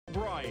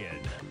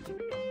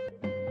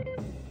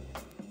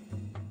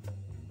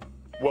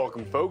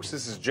Welcome, folks.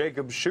 This is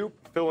Jacob Shoup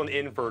filling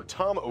in for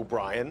Tom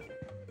O'Brien.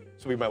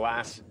 This will be my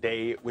last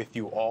day with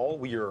you all.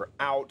 We are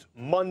out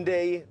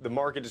Monday. The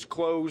market is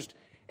closed,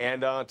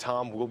 and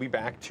Tom will be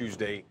back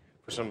Tuesday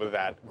for some of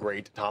that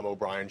great Tom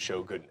O'Brien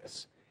show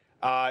goodness.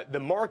 The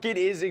market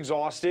is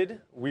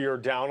exhausted. We are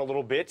down a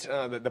little bit.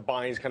 The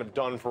buying is kind of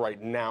done for right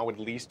now, at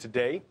least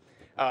today.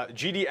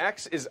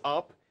 GDX is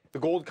up. The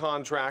gold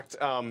contract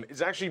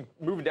is actually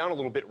moving down a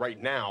little bit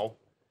right now.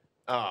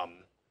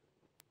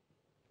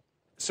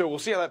 So we'll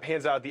see how that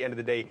pans out at the end of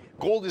the day.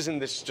 Gold is in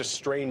this just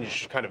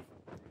strange kind of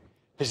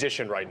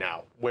position right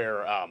now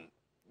where,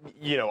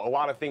 you know, a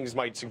lot of things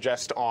might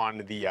suggest on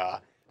the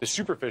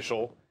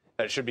superficial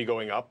that it should be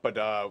going up, but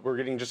we're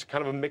getting just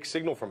kind of a mixed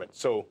signal from it.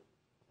 So,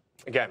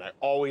 again, I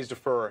always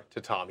defer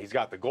to Tom. He's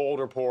got the gold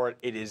report.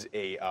 It is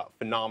a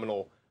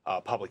phenomenal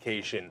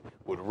publication.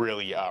 Would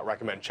really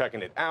recommend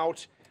checking it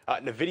out.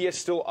 NVIDIA is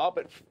still up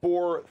at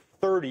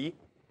 430.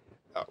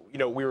 You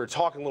know, we were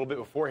talking a little bit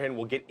beforehand.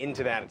 We'll get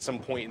into that at some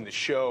point in the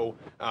show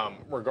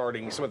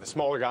regarding some of the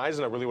smaller guys,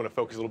 and I really want to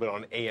focus a little bit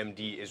on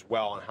AMD as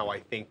well and how I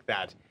think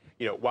that,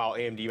 you know, while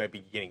AMD might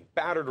be getting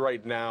battered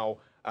right now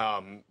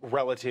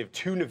relative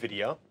to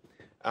NVIDIA,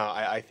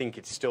 I think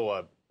it's still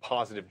a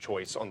positive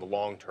choice on the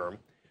long term.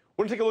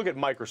 We're going to take a look at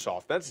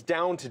Microsoft. That's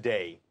down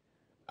today,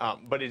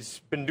 but it's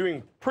been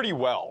doing pretty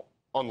well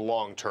on the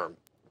long term.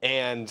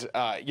 And,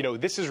 you know,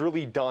 this is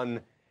really done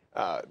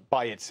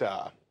by its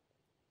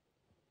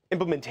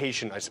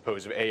implementation, I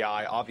suppose, of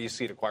AI.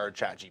 Obviously, it acquired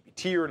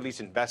ChatGPT, or at least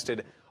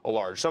invested a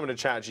large sum into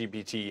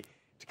ChatGPT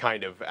to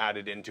kind of add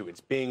it into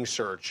its Bing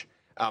search.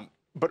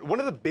 But one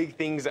of the big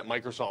things that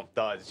Microsoft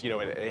does, you know,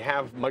 they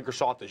have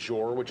Microsoft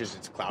Azure, which is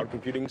its cloud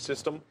computing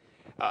system.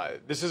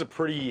 This is a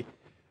pretty,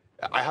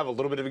 I have a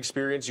little bit of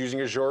experience using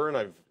Azure, and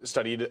I've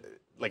studied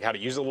like how to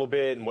use it a little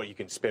bit and what you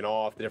can spin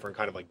off, the different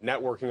kind of like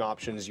networking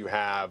options you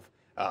have,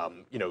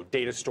 you know,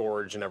 data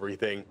storage and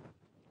everything.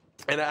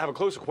 And I have a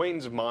close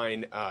acquaintance of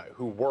mine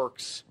who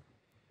works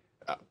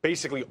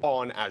basically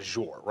on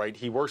Azure, right?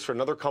 He works for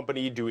another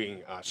company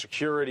doing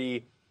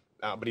security,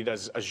 but he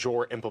does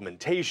Azure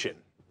implementation.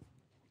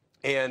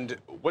 And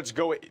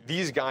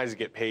these guys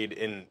get paid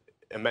an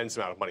immense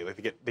amount of money.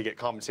 Like they get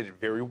compensated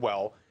very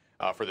well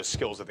for the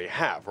skills that they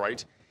have,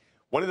 right?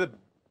 One of the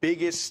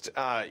biggest,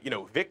 you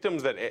know,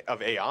 victims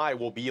of AI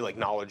will be like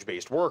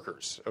knowledge-based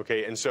workers,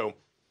 okay? And so,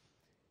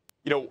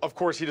 you know, of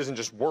course, he doesn't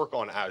just work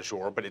on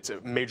Azure, but it's a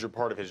major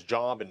part of his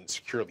job in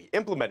securely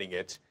implementing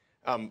it.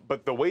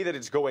 But the way that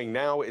it's going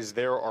now is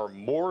there are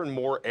more and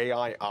more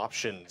AI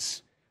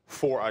options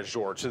for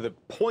Azure, to the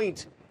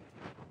point,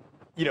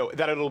 you know,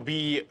 that it'll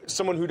be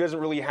someone who doesn't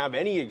really have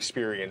any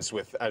experience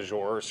with Azure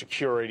or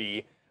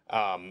security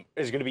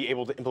is going to be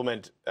able to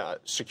implement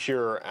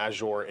secure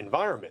Azure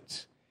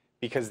environments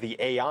because the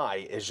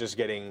AI is just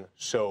getting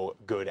so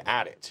good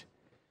at it.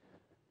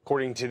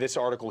 According to this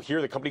article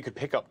here, the company could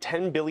pick up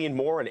 $10 billion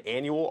more in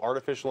annual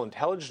artificial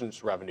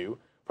intelligence revenue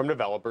from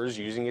developers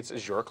using its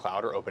Azure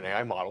Cloud or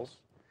OpenAI models.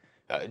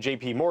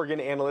 JP Morgan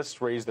analysts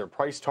raised their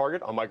price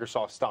target on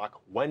Microsoft stock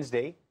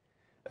Wednesday.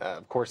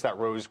 Of course, that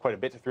rose quite a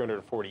bit to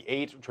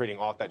 348, trading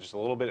off that just a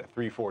little bit at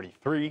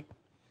 343.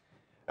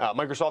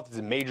 Microsoft is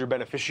a major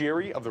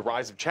beneficiary of the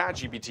rise of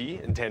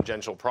ChatGPT and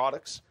tangential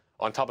products,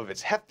 on top of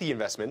its hefty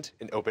investment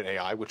in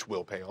OpenAI, which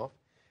will pay off.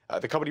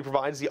 The company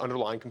provides the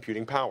underlying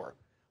computing power.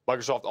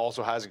 Microsoft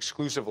also has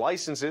exclusive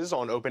licenses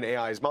on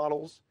OpenAI's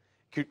models,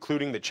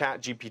 including the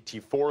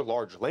ChatGPT-4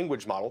 large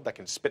language model that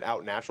can spit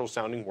out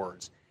natural-sounding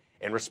words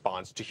in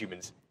response to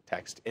humans'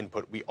 text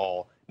input. We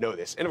all know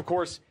this. And, of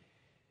course,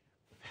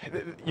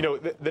 you know,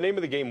 the name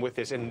of the game with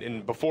this,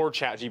 and before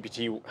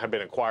ChatGPT had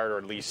been acquired, or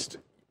at least,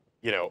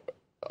 you know,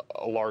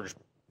 a large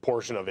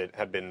portion of it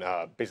had been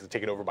basically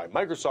taken over by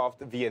Microsoft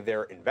via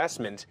their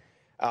investment,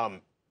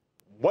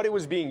 what it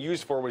was being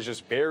used for was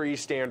just very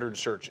standard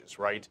searches,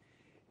 right?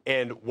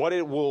 And what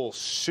it will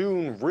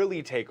soon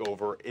really take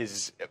over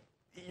is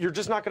you're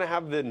just not going to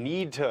have the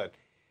need to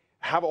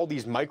have all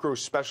these micro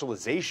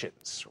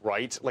specializations,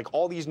 right? Like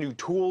all these new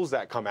tools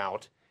that come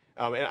out.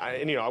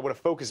 And you know, I want to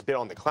focus a bit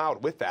on the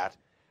cloud with that.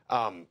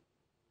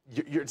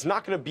 It's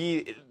not going to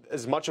be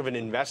as much of an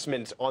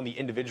investment on the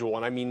individual.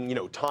 And I mean, you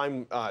know,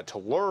 time to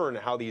learn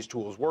how these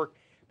tools work,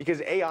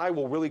 because AI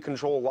will really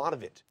control a lot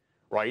of it,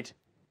 right?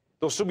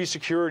 There'll still be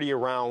security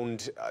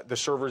around the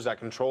servers that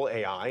control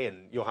AI,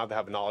 and you'll have to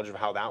have knowledge of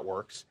how that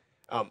works.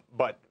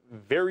 But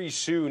very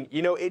soon,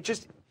 you know, it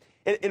just,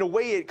 in a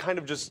way, it kind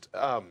of just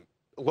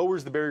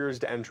lowers the barriers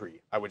to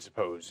entry, I would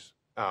suppose.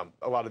 A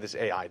lot of this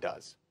AI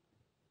does.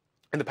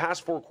 In the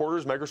past 4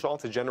 quarters,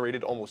 Microsoft has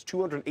generated almost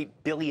 $208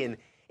 billion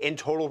in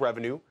total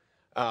revenue.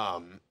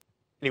 And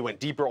he went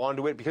deeper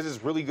onto it because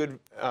it's really good,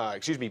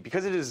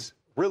 because it is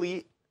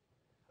really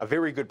a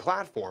very good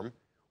platform.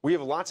 We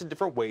have lots of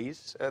different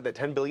ways that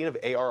 $10 billion of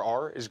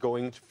ARR is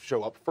going to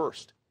show up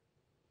first.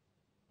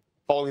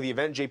 Following the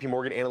event, JP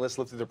Morgan analysts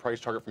lifted their price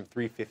target from to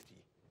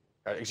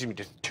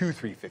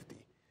 350.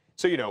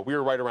 So, you know, we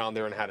were right around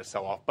there and had to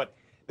sell off. But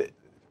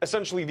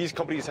essentially, these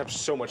companies have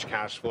so much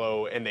cash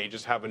flow, and they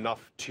just have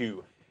enough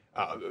to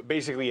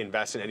basically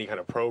invest in any kind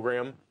of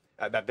program.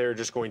 that they're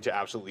just going to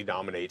absolutely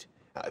dominate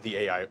the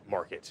AI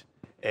market.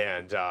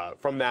 And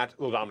from that,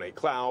 they'll dominate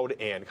cloud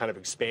and kind of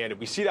expand. And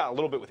we see that a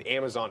little bit with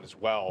Amazon as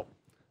well.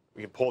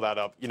 We can pull that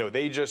up. You know,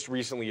 they just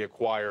recently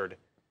acquired.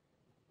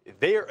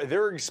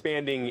 They're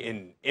expanding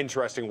in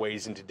interesting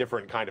ways into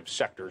different kind of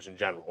sectors in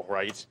general,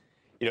 right?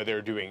 You know,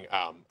 they're doing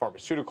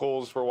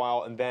pharmaceuticals for a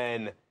while, and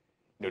then,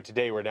 you know,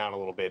 today we're down a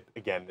little bit.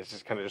 Again, this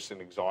is kind of just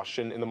an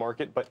exhaustion in the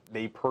market, but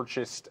they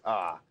purchased.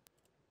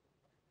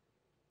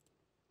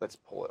 Let's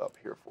pull it up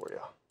here for you.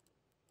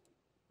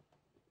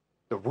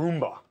 The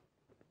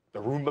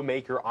Roomba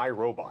maker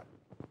iRobot.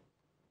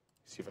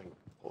 See if I can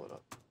pull it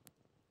up.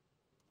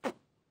 Let's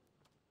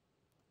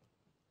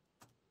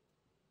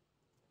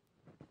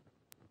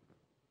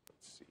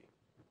see.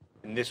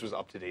 And this was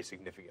up today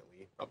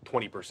significantly, up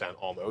 20%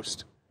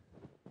 almost.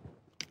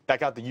 That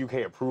got the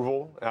UK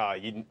approval.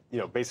 You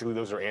know, basically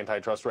those are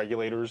antitrust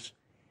regulators,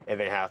 and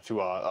they have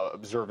to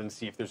observe and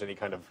see if there's any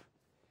kind of,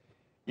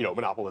 you know,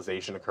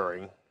 monopolization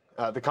occurring.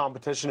 The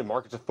Competition and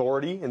Markets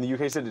Authority in the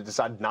UK said it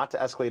decided not to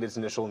escalate its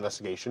initial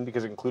investigation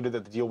because it concluded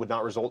that the deal would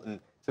not result in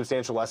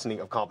substantial lessening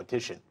of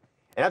competition.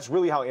 And that's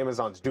really how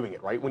Amazon's doing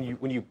it, right? When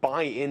you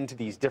buy into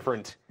these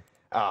different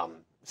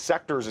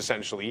sectors,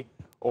 essentially,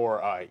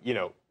 or you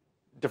know,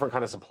 different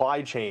kind of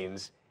supply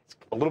chains, it's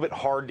a little bit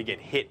hard to get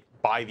hit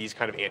by these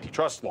kind of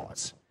antitrust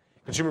laws.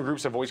 Consumer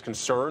groups have voiced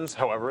concerns,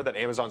 however, that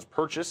Amazon's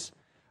purchase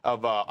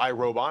of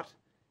iRobot,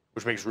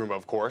 which makes Roomba,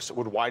 of course,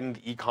 would widen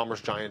the e-commerce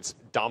giant's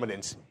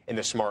dominance in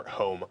the smart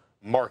home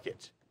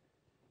market.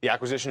 The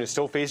acquisition is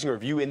still facing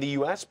review in the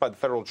U.S. by the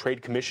Federal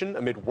Trade Commission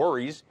amid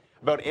worries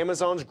about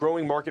Amazon's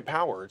growing market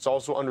power. It's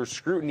also under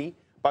scrutiny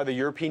by the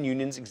European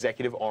Union's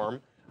executive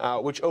arm,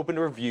 which opened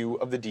a review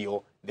of the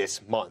deal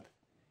this month.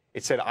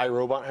 It said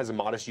iRobot has a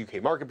modest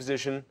UK market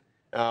position,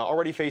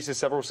 already faces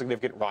several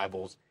significant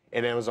rivals,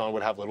 and Amazon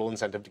would have little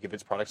incentive to give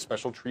its product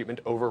special treatment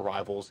over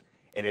rivals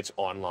in its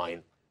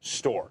online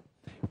store.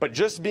 But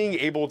just being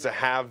able to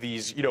have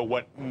these, you know,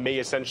 what may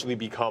essentially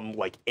become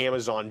like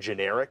Amazon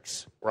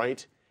generics,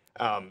 right,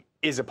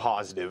 is a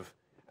positive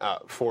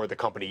for the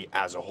company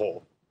as a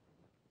whole.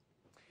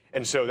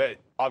 And so that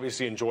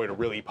obviously enjoyed a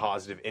really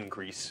positive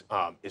increase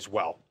as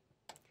well.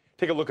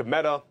 Take a look at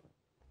Meta.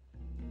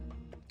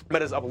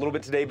 Meta's up a little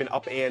bit today, been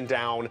up and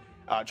down,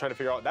 trying to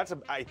figure out. That's,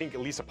 I think, at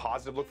least a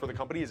positive look for the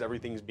company, is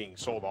everything's being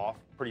sold off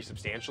pretty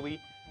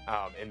substantially.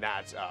 And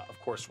that, of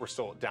course, we're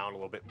still down a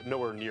little bit, but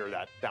nowhere near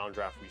that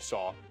downdraft we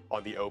saw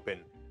on the open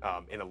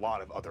in a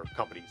lot of other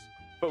companies.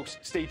 Folks,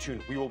 stay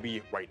tuned. We will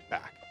be right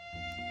back.